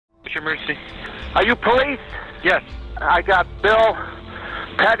Emergency. Are you police? Yes. I got Bill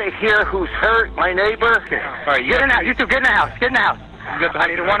Petit here who's hurt, my neighbor. Okay. All right, get in the house. You two, get in the house. Get in the house. I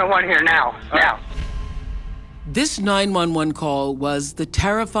need a one-on-one here now. Now. This 911 call was the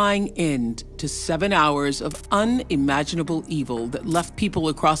terrifying end to 7 hours of unimaginable evil that left people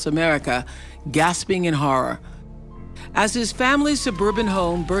across America gasping in horror. As his family's suburban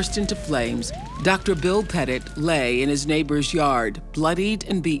home burst into flames, Dr. Bill Petit lay in his neighbor's yard, bloodied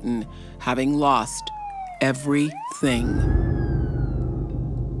and beaten, having lost everything.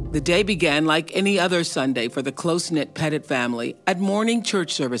 The day began like any other Sunday for the close-knit Petit family at morning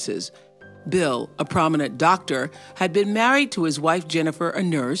church services. Bill, a prominent doctor, had been married to his wife Jennifer, a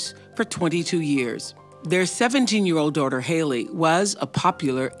nurse, for 22 years. Their 17-year-old daughter Haley was a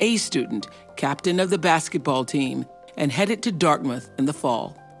popular A student, captain of the basketball team, and headed to Dartmouth in the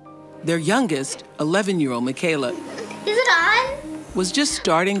fall. Their youngest, 11-year-old Michaela, is it on? Was just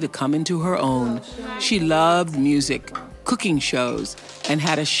starting to come into her own. She loved music, cooking shows, and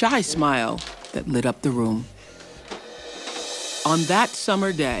had a shy smile that lit up the room. On that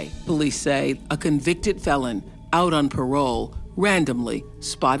summer day, police say a convicted felon out on parole randomly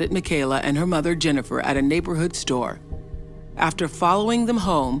spotted Michaela and her mother Jennifer at a neighborhood store. After following them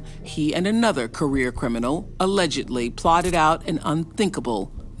home, he and another career criminal allegedly plotted out an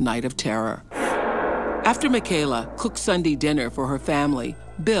unthinkable night of terror. After Michaela cooked Sunday dinner for her family,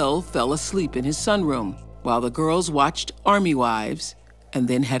 Bill fell asleep in his sunroom while the girls watched Army Wives and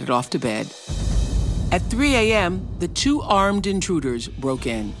then headed off to bed. At 3 a.m., the two armed intruders broke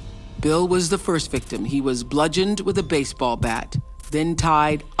in. Bill was the first victim. He was bludgeoned with a baseball bat, then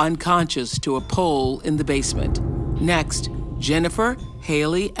tied unconscious to a pole in the basement. Next, Jennifer,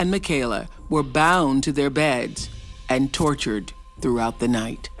 Haley, and Michaela were bound to their beds and tortured throughout the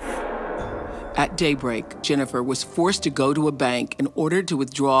night. At daybreak, Jennifer was forced to go to a bank and ordered to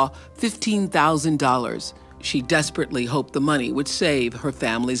withdraw $15,000. She desperately hoped the money would save her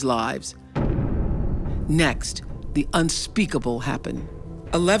family's lives. Next, the unspeakable happened.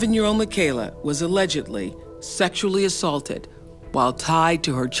 11-year-old Michaela was allegedly sexually assaulted while tied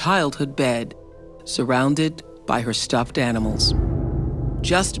to her childhood bed, surrounded by her stuffed animals.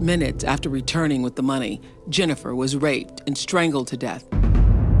 Just minutes after returning with the money, Jennifer was raped and strangled to death.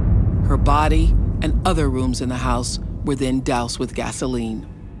 Her body and other rooms in the house were then doused with gasoline.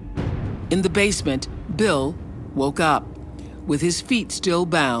 In the basement, Bill woke up. With his feet still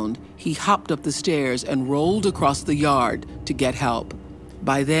bound, he hopped up the stairs and rolled across the yard to get help.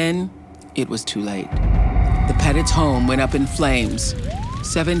 By then, it was too late. The Petit's home went up in flames.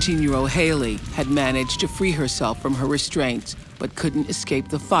 17-year-old Haley had managed to free herself from her restraints, but couldn't escape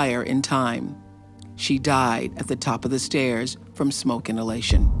the fire in time. She died at the top of the stairs from smoke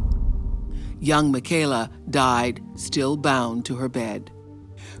inhalation. Young Michaela died still bound to her bed.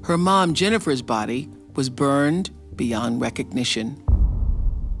 Her mom, Jennifer's body, was burned beyond recognition.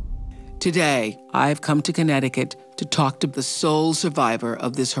 Today, I've come to Connecticut to talk to the sole survivor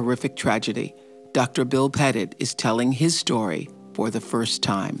of this horrific tragedy. Dr. Bill Petit is telling his story for the first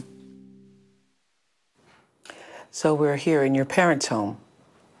time. So we're here in your parents' home.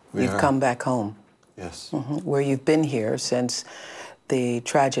 You've come back home. Yes. Where you've been here since the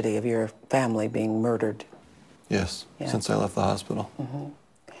tragedy of your family being murdered. Yes, since I left the hospital.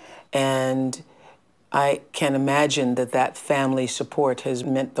 And I can imagine that that family support has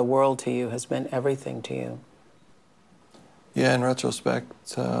meant the world to you, has meant everything to you. Yeah, in retrospect,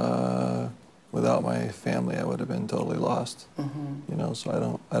 without my family, I would have been totally lost. You know,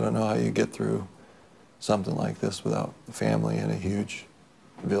 so I don't know how you get through something like this without the family and a huge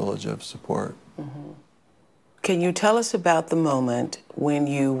village of support. Can you tell us about the moment when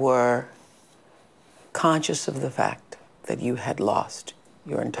you were conscious of the fact that you had lost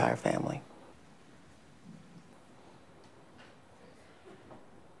your entire family?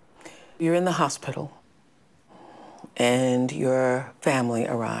 You're in the hospital, and your family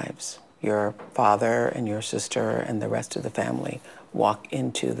arrives. Your father and your sister and the rest of the family walk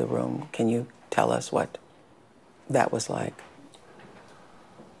into the room. Can you tell us what that was like?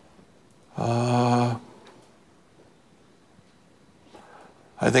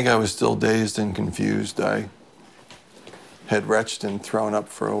 I think I was still dazed and confused. I had retched and thrown up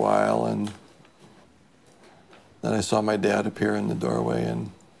for a while, and then I saw my dad appear in the doorway,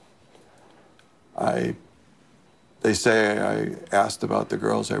 and they say I asked about the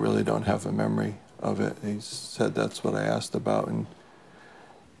girls. I really don't have a memory of it. He said that's what I asked about, and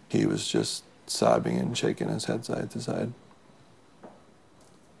he was just sobbing and shaking his head side to side.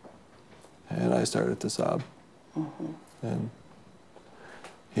 And I started to sob. And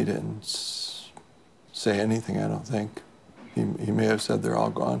he didn't say anything, I don't think. He may have said they're all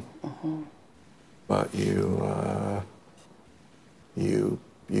gone. but you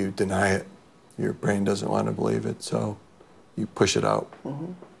deny it. Your brain doesn't want to believe it, so you push it out.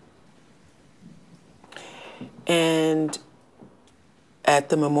 And at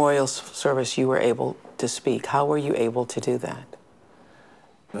the memorial service, you were able to speak. How were you able to do that?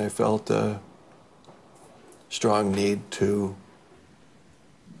 I felt a strong need to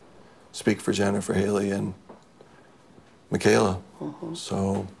speak for Jennifer, Haley, and Michaela.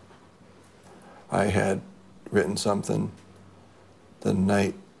 So I had written something the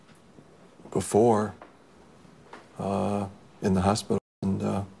night before in the hospital,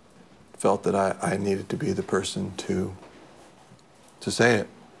 and felt that I needed to be the person to say it.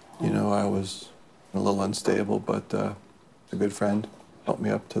 You know, I was a little unstable, but a good friend helped me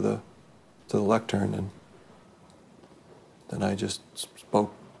up to the lectern, and then I just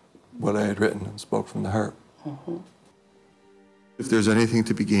spoke what I had written and spoke from the heart. If there's anything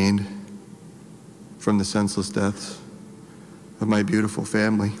to be gained from the senseless deaths of my beautiful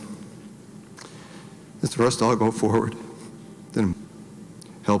family, it's for us to all go forward, then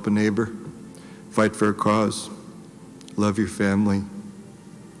help a neighbor, fight for a cause, love your family,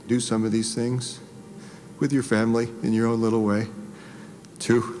 do some of these things with your family in your own little way,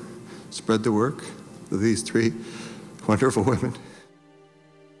 to spread the work of these three wonderful women.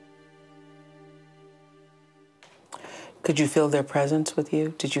 Could you feel their presence with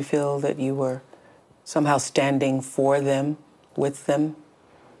you? Did you feel that you were somehow standing for them, with them,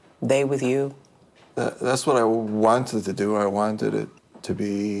 they with you? That's what I wanted to do. I wanted it to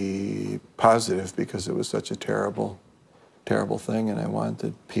be positive because it was such a terrible, terrible thing, and I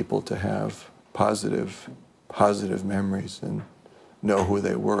wanted people to have positive memories and know who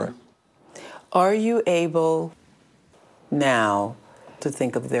they were. Are you able now to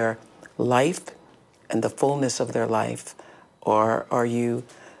think of their life and the fullness of their life, or are you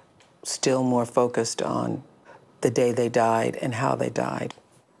still more focused on the day they died and how they died?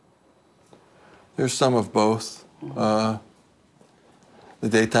 There's some of both. The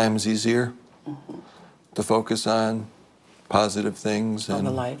daytime is easier to focus on positive things. On and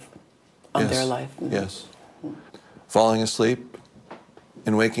the life, on their life. Yes. Falling asleep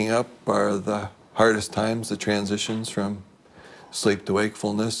and waking up are the hardest times. The transitions from sleep to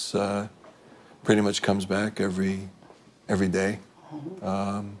wakefulness pretty much comes back every day.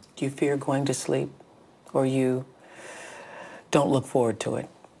 Do you fear going to sleep, or you don't look forward to it?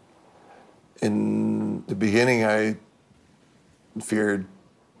 In the beginning, I feared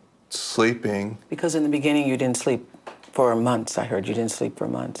sleeping. Because in the beginning you didn't sleep for months. I heard you didn't sleep for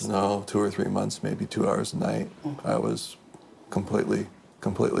months. No, 2 or 3 months, maybe 2 hours a night. I was completely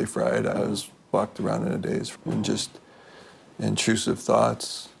fried. I was walked around in a daze, and just intrusive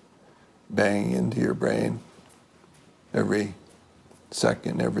thoughts banging into your brain every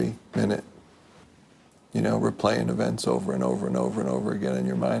second, every minute. You know, replaying events over and over and over and over again in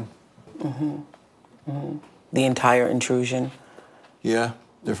your mind. The entire intrusion? Yeah,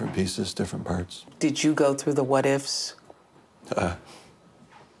 different pieces, different parts. Did you go through the what ifs?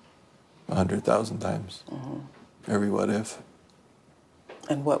 100,000 times. Every what if.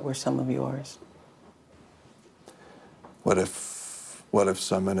 And what were some of yours? What if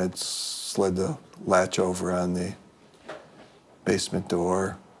someone had slid the latch over on the basement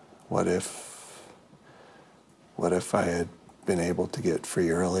door? What if I had been able to get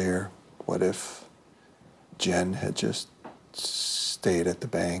free earlier? What if Jen had just stayed at the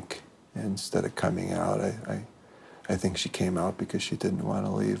bank instead of coming out? I think she came out because she didn't want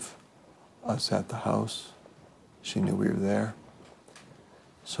to leave us at the house. She knew we were there.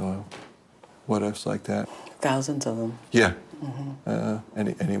 So what ifs like that? Thousands of them. Yeah.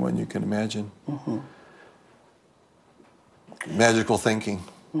 Anyone you can imagine. Magical thinking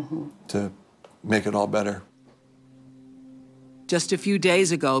to make it all better. Just a few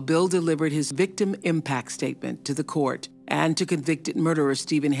days ago, Bill delivered his victim impact statement to the court and to convicted murderer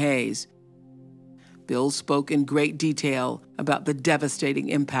Stephen Hayes. Bill spoke in great detail about the devastating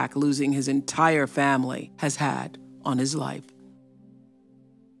impact losing his entire family has had on his life.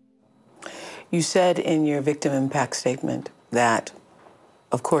 You said in your victim impact statement that,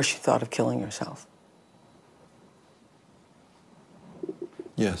 of course, you thought of killing yourself.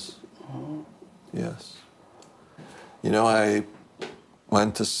 Yes. Yes. You know, I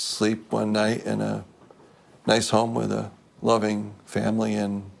went to sleep one night in a nice home with a loving family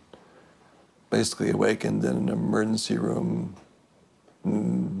and basically awakened in an emergency room,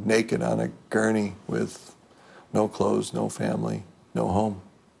 naked on a gurney with no clothes, no family, no home.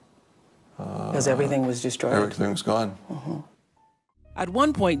 Because everything was destroyed. Everything was gone. At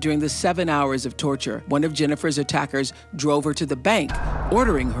one point during the 7 hours of torture, one of Jennifer's attackers drove her to the bank,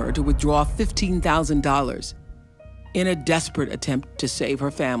 ordering her to withdraw $15,000. In a desperate attempt to save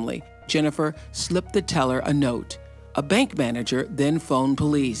her family, Jennifer slipped the teller a note. A bank manager then phoned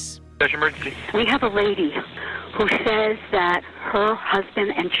police. Emergency. We have a lady who says that her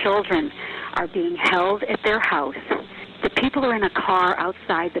husband and children are being held at their house. The people are in a car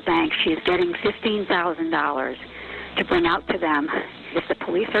outside the bank. She is getting $15,000 to bring out to them. If the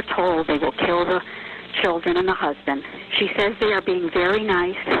police are told, they will kill the children and the husband. She says they are being very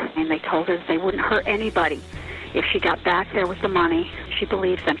nice, and they told us they wouldn't hurt anybody. If she got back there with the money, she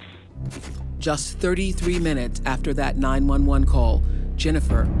believes them. Just 33 minutes after that 911 call,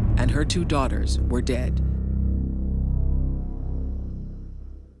 Jennifer and her 2 daughters were dead.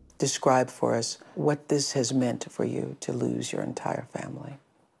 Describe for us what this has meant for you to lose your entire family.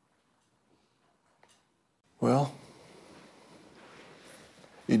 Well,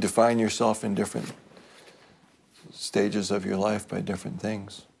 you define yourself in different stages of your life by different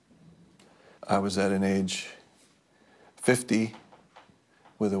things. I was at an age 50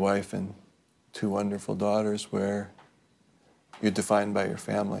 with a wife and 2 wonderful daughters where you're defined by your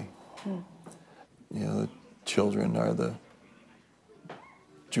family. You know, the children are the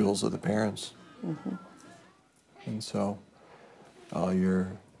jewels of the parents. And so all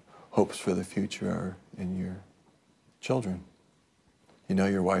your hopes for the future are in your children. You know,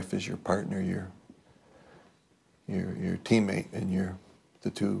 your wife is your partner, your teammate, and you're the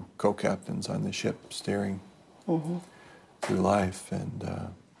 2 co-captains on the ship steering through life.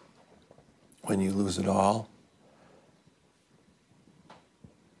 And when you lose it all,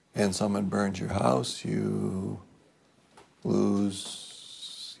 and someone burns your house, you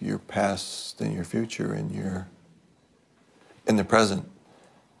lose your past and your future and in the present.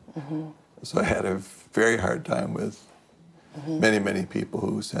 So I had a very hard time with many people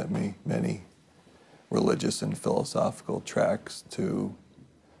who sent me many religious and philosophical tracts to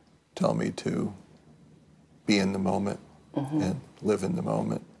tell me to be in the moment and live in the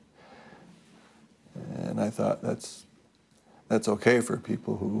moment. And I thought that's okay for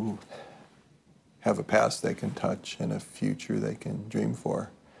people who have a past they can touch and a future they can dream for.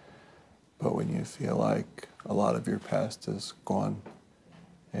 But when you feel like a lot of your past is gone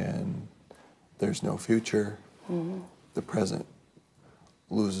and there's no future, the present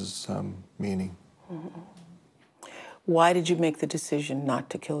loses some meaning. Why did you make the decision not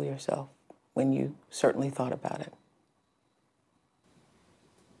to kill yourself when you certainly thought about it?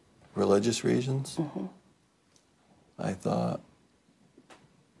 Religious reasons. I thought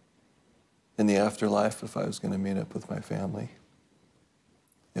in the afterlife, if I was going to meet up with my family,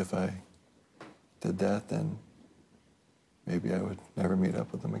 if I did that, then maybe I would never meet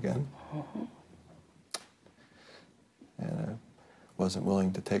up with them again. And I wasn't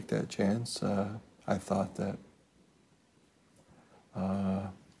willing to take that chance. I thought that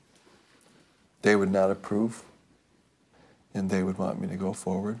they would not approve and they would want me to go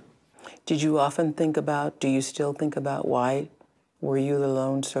forward. Did you often think about, do you still think about why were you the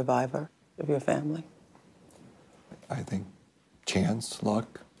lone survivor of your family? I think chance,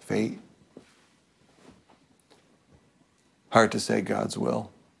 luck, fate. Hard to say God's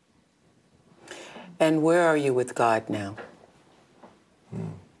will. And where are you with God now?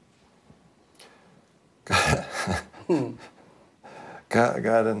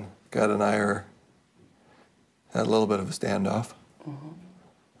 God and I had a little bit of a standoff.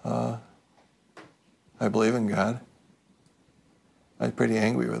 I believe in God. I was pretty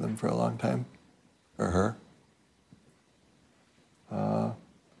angry with him for a long time, or her.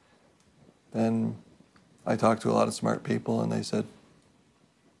 Then I talked to a lot of smart people and they said,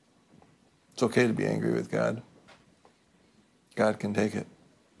 it's okay to be angry with God. God can take it.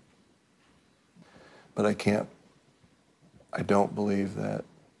 But I don't believe that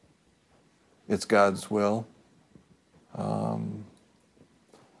it's God's will.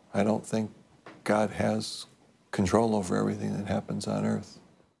 I don't think God has control over everything that happens on earth.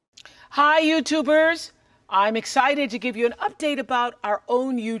 Hi, YouTubers. I'm excited to give you an update about our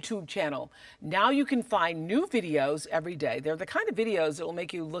own YouTube channel. Now you can find new videos every day. They're the kind of videos that will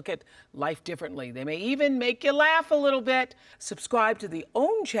make you look at life differently. They may even make you laugh a little bit. Subscribe to the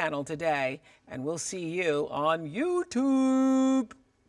OWN channel today, and we'll see you on YouTube.